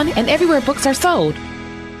Amazon and everywhere books are sold.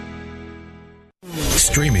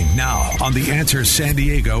 Streaming now on the Answer San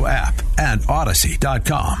Diego app and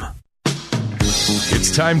Odyssey.com.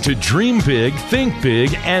 It's time to dream big, think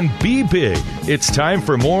big, and be big. It's time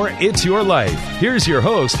for more It's Your Life. Here's your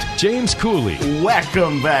host, James Cooley.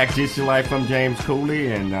 Welcome back to It's Your Life. I'm James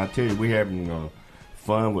Cooley, and I tell you, we're having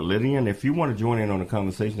fun with Lillian. If you want to join in on the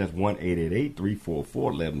conversation, that's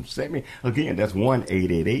 1-888-344-1170. Again, that's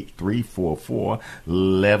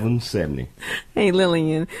 1-888-344-1170. Hey,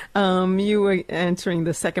 Lillian, you were answering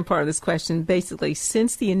the second part of this question. Basically,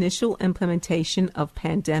 since the initial implementation of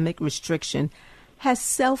pandemic restriction, has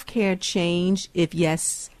self-care changed? If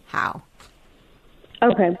yes, how?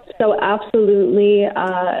 Okay, so absolutely.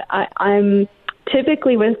 I'm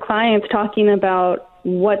typically with clients talking about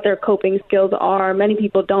what their coping skills are. Many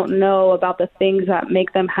people don't know about the things that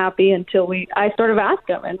make them happy until I sort of ask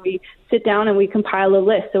them, and we sit down and we compile a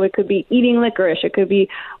list. So it could be eating licorice, it could be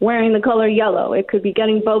wearing the color yellow, it could be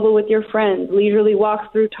getting boba with your friends, leisurely walks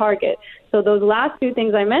through Target. So those last two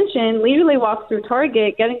things I mentioned, leisurely walks through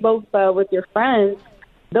Target, getting boba with your friends,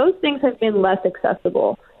 those things have been less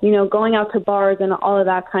accessible. You know, going out to bars and all of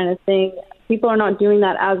that kind of thing, people are not doing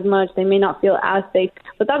that as much. They may not feel as safe,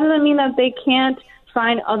 but that doesn't mean that they can't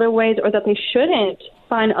find other ways, or that they shouldn't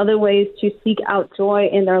find other ways to seek out joy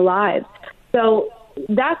in their lives. So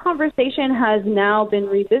that conversation has now been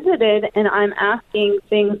revisited, and I'm asking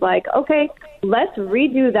things like, okay, let's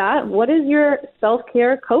redo that. What is your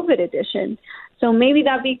self-care COVID edition? So maybe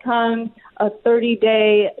that becomes a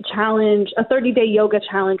 30-day challenge, a 30-day yoga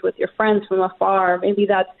challenge with your friends from afar. Maybe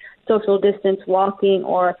that's social distance walking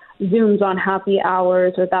or Zooms on happy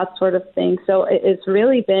hours or that sort of thing. So it's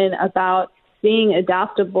really been about being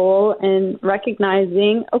adaptable and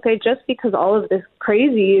recognizing, okay, just because all of this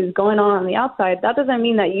crazy is going on the outside, that doesn't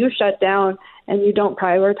mean that you shut down and you don't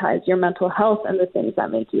prioritize your mental health and the things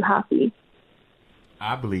that make you happy.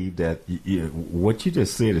 I believe that what you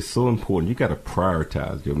just said is so important. You got to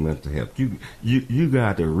prioritize your mental health. You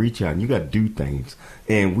got to reach out and you got to do things.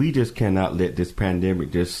 And we just cannot let this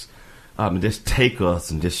pandemic just take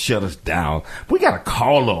us and just shut us down. We got a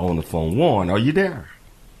caller on the phone. Warren, are you there?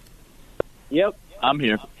 Yep, I'm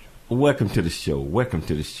here. Welcome to the show. You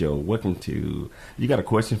got a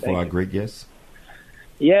question for our great guest?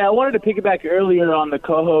 Yeah, I wanted to piggyback earlier on the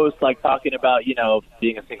co-host, talking about,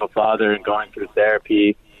 being a single father and going through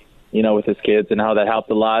therapy, with his kids and how that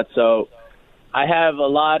helped a lot. So I have a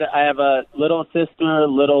little sister,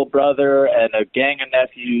 little brother, and a gang of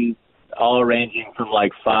nephews, all ranging from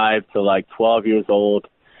 5 to 12 years old.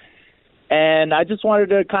 And I just wanted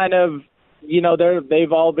to kind of,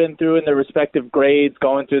 they've all been through in their respective grades,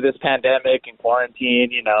 going through this pandemic and quarantine,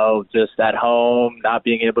 just at home, not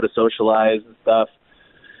being able to socialize and stuff.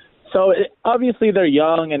 So obviously they're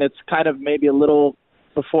young and it's kind of maybe a little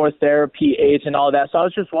before therapy age and all that. So I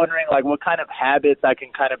was just wondering what kind of habits I can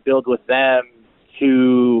kind of build with them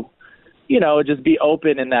to, just be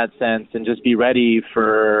open in that sense and just be ready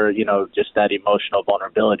for, just that emotional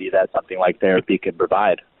vulnerability that something like therapy could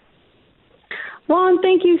provide. Well, and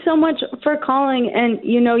thank you so much for calling. And,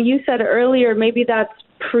 you said earlier, maybe that's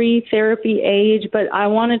pre-therapy age, but I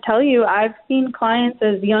want to tell you, I've seen clients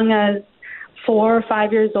as young as 4 or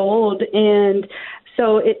 5 years old. And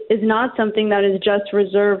so it is not something that is just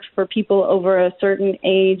reserved for people over a certain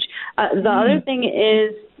age. The other thing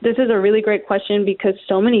is, this is a really great question because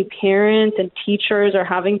so many parents and teachers are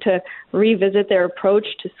having to revisit their approach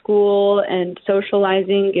to school and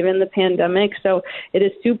socializing given the pandemic. So it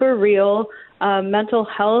is super real. Mental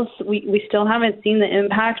health, we still haven't seen the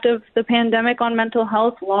impact of the pandemic on mental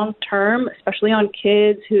health long term, especially on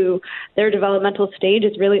kids who their developmental stage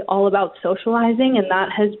is really all about socializing, and that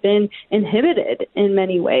has been inhibited in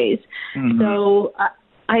many ways. Mm-hmm. So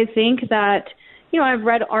I think that, I've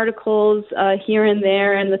read articles here and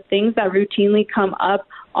there, and the things that routinely come up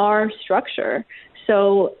are structure.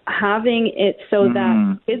 So having it so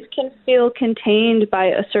that kids can feel contained by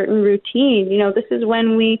a certain routine. This is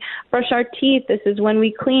when we brush our teeth. This is when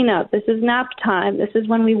we clean up. This is nap time. This is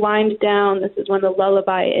when we wind down. This is when the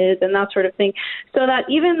lullaby is, and that sort of thing. So that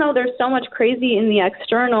even though there's so much crazy in the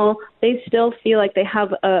external, they still feel like they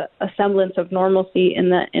have a semblance of normalcy in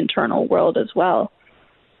the internal world as well.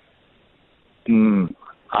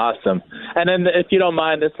 Awesome. And then if you don't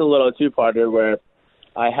mind, this is a little two-parter where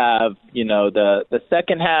I have, the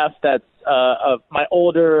second half that's of my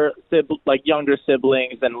older, younger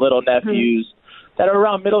siblings and little nephews that are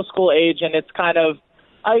around middle school age. And it's kind of,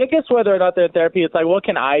 I guess whether or not they're in therapy, it's like, what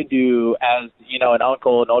can I do as, an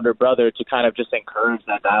uncle, an older brother to kind of just encourage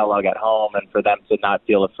that dialogue at home and for them to not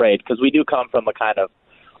feel afraid? Because we do come from a kind of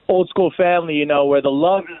old school family, where the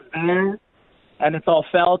love is there and it's all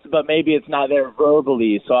felt, but maybe it's not there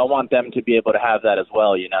verbally. So I want them to be able to have that as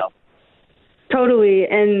well, Totally,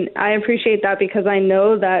 and I appreciate that because I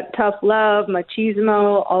know that tough love,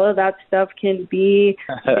 machismo, all of that stuff can be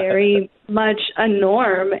very much a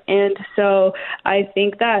norm. And so I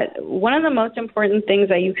think that one of the most important things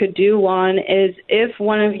that you could do, Juan, is if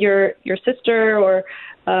one of your sister or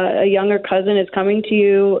a younger cousin is coming to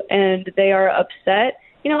you and they are upset,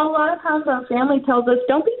 a lot of times our family tells us,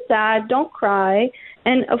 don't be sad, don't cry.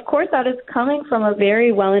 And, of course, that is coming from a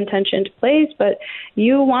very well-intentioned place, but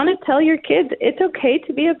you want to tell your kids it's okay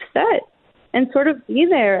to be upset and sort of be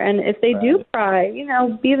there. And if they do cry,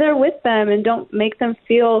 be there with them and don't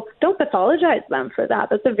pathologize them for that.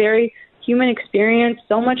 That's a very human experience.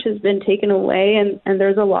 So much has been taken away, and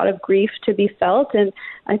there's a lot of grief to be felt. And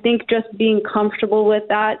I think just being comfortable with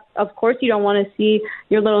that, of course, you don't want to see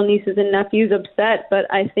your little nieces and nephews upset, but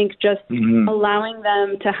I think just allowing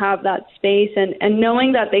them to have that space and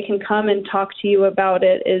knowing that they can come and talk to you about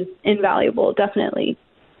it is invaluable, definitely.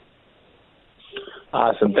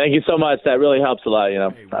 Awesome. Thank you so much. That really helps a lot.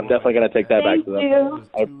 I'm definitely going to take that back to them.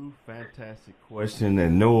 Two fantastic questions.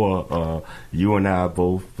 And Noah, you and I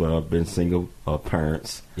both been single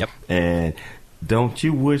parents. Yep. And don't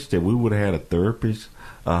you wish that we would have had a therapist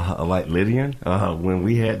like Lillian when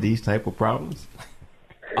we had these type of problems?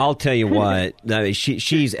 I'll tell you what,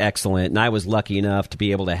 she's excellent, and I was lucky enough to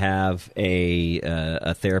be able to have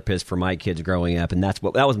a therapist for my kids growing up, and that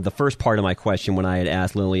was the first part of my question when I had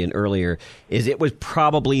asked Lillian earlier. Is it was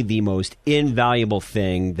probably the most invaluable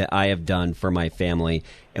thing that I have done for my family,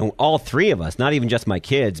 and all three of us, not even just my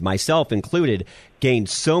kids, myself included, gained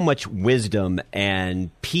so much wisdom and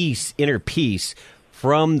peace, inner peace.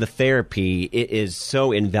 From the therapy. It is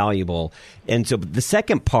so invaluable. And so the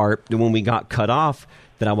second part, when we got cut off,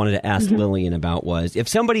 that I wanted to ask Lillian about was, if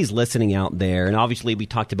somebody's listening out there, and obviously we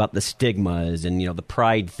talked about the stigmas and, the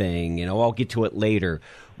pride thing, I'll get to it later.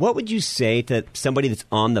 What would you say to somebody that's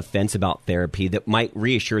on the fence about therapy that might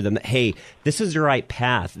reassure them that, hey, this is the right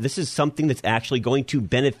path. This is something that's actually going to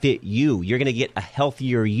benefit you. You're going to get a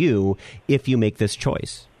healthier you if you make this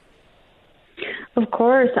choice. Of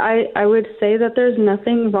course, I would say that there's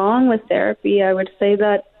nothing wrong with therapy. I would say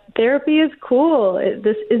that therapy is cool.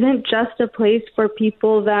 This isn't just a place for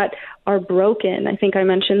people that are broken. I think I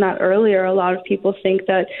mentioned that earlier. A lot of people think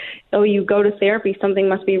that, you go to therapy, something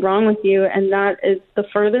must be wrong with you, and that is the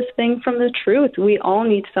furthest thing from the truth. We all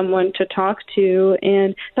need someone to talk to,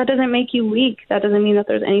 and that doesn't make you weak. That doesn't mean that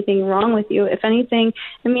there's anything wrong with you. If anything,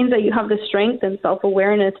 it means that you have the strength and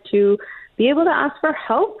self-awareness to be able to ask for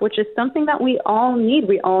help, which is something that we all need.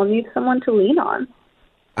 We all need someone to lean on.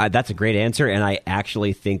 That's a great answer, and I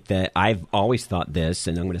actually think that I've always thought this,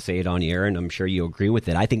 and I'm going to say it on air, and I'm sure you agree with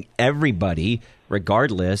it. I think everybody,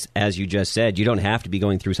 regardless, as you just said, you don't have to be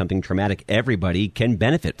going through something traumatic. Everybody can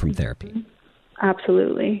benefit from therapy.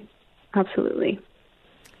 Absolutely. Absolutely.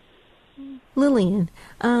 Lillian,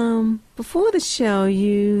 before the show,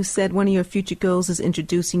 you said one of your future goals is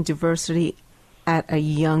introducing diversity at a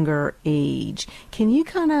younger age. Can you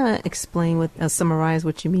kind of explain, summarize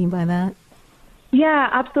what you mean by that? Yeah,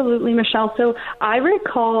 absolutely, Michelle. So I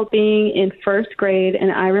recall being in first grade,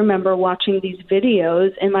 and I remember watching these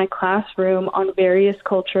videos in my classroom on various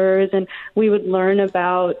cultures, and we would learn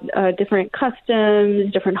about different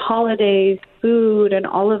customs, different holidays, food, and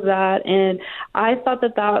all of that. And I thought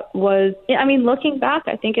that was, I mean, looking back,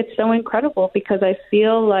 I think it's so incredible because I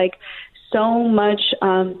feel like so much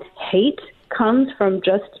hate comes from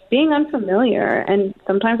just being unfamiliar. And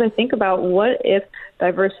sometimes I think about what if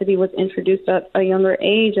diversity was introduced at a younger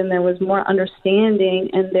age and there was more understanding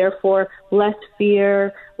and therefore less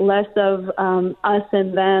fear, less of us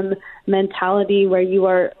and them mentality where you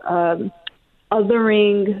are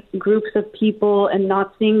othering groups of people and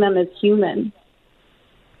not seeing them as human.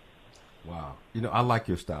 Wow. I like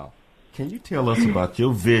your style. Can you tell us about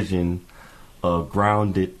your vision of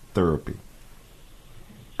grounded therapy?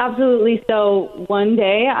 Absolutely. So one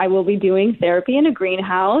day I will be doing therapy in a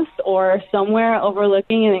greenhouse or somewhere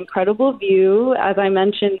overlooking an incredible view. As I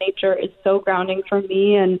mentioned, nature is so grounding for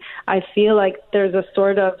me, and I feel like there's a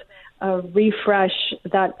sort of a refresh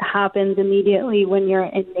that happens immediately when you're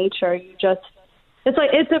in nature. It's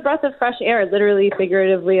a breath of fresh air, literally,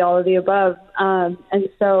 figuratively, all of the above. And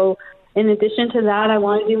so in addition to that, I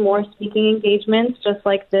want to do more speaking engagements just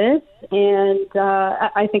like this. And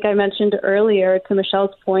I think I mentioned earlier to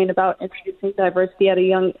Michelle's point about introducing diversity at a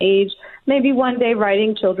young age, maybe one day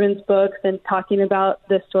writing children's books and talking about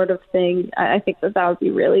this sort of thing. I think that would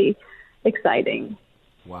be really exciting.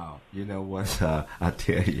 Wow. You know what? I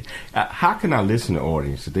tell you, how can our listener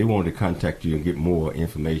audience, if they want to contact you and get more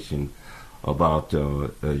information about your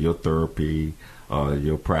therapy,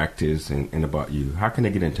 your practice, and about you, how can they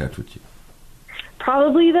get in touch with you?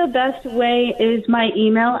 Probably the best way is my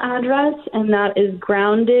email address, and that is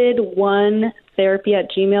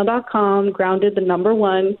grounded1therapy@gmail.com, grounded the number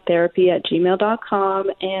 1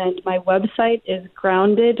 therapy@gmail.com, and my website is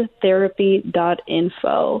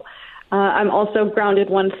groundedtherapy.info. I'm also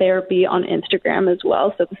Grounded One Therapy on Instagram as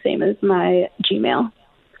well, so the same as my Gmail.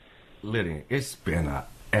 Lillian, it's been an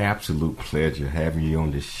absolute pleasure having you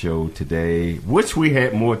on the show today. Wish we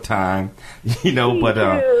had more time, but you know what?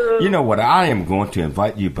 I am going to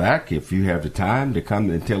invite you back if you have the time to come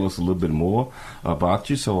and tell us a little bit more about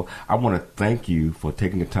you. So I want to thank you for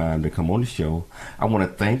taking the time to come on the show. I want to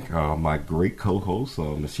thank my great co-host,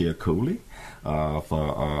 Michelle Cooley,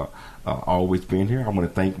 for always being here. I want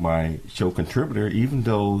to thank my show contributor, even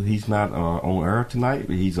though he's not on air tonight,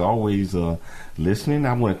 but he's always listening.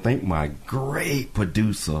 I want to thank my great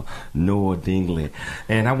producer, Noah Dingley.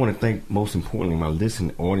 And I want to thank, most importantly, my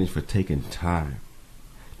listening audience for taking time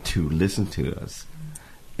to listen to us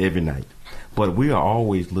every night. But we are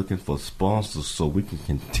always looking for sponsors so we can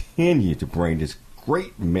continue to bring this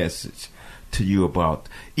great message to you about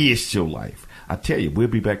It's Your Life. I tell you, we'll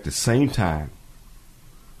be back the same time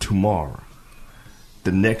tomorrow,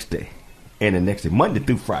 the next day, and the next day, Monday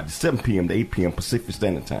through Friday, 7 p.m. to 8 p.m. Pacific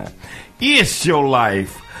Standard Time. It's Your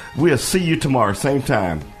Life. We'll see you tomorrow, same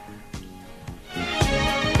time.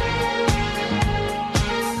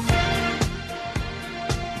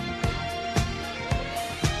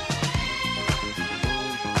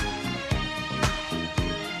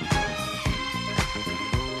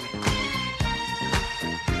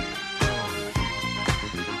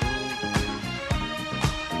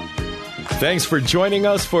 Thanks for joining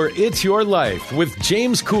us for It's Your Life with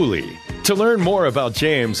James Cooley. To learn more about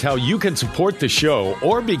James, how you can support the show,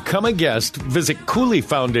 or become a guest, visit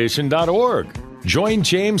CooleyFoundation.org. Join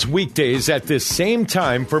James weekdays at this same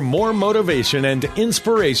time for more motivation and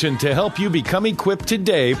inspiration to help you become equipped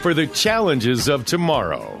today for the challenges of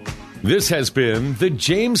tomorrow. This has been The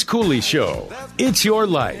James Cooley Show. It's Your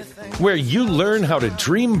Life, where you learn how to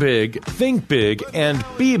dream big, think big, and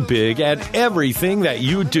be big at everything that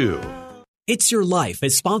you do. It's Your Life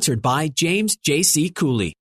is sponsored by James J.C. Cooley.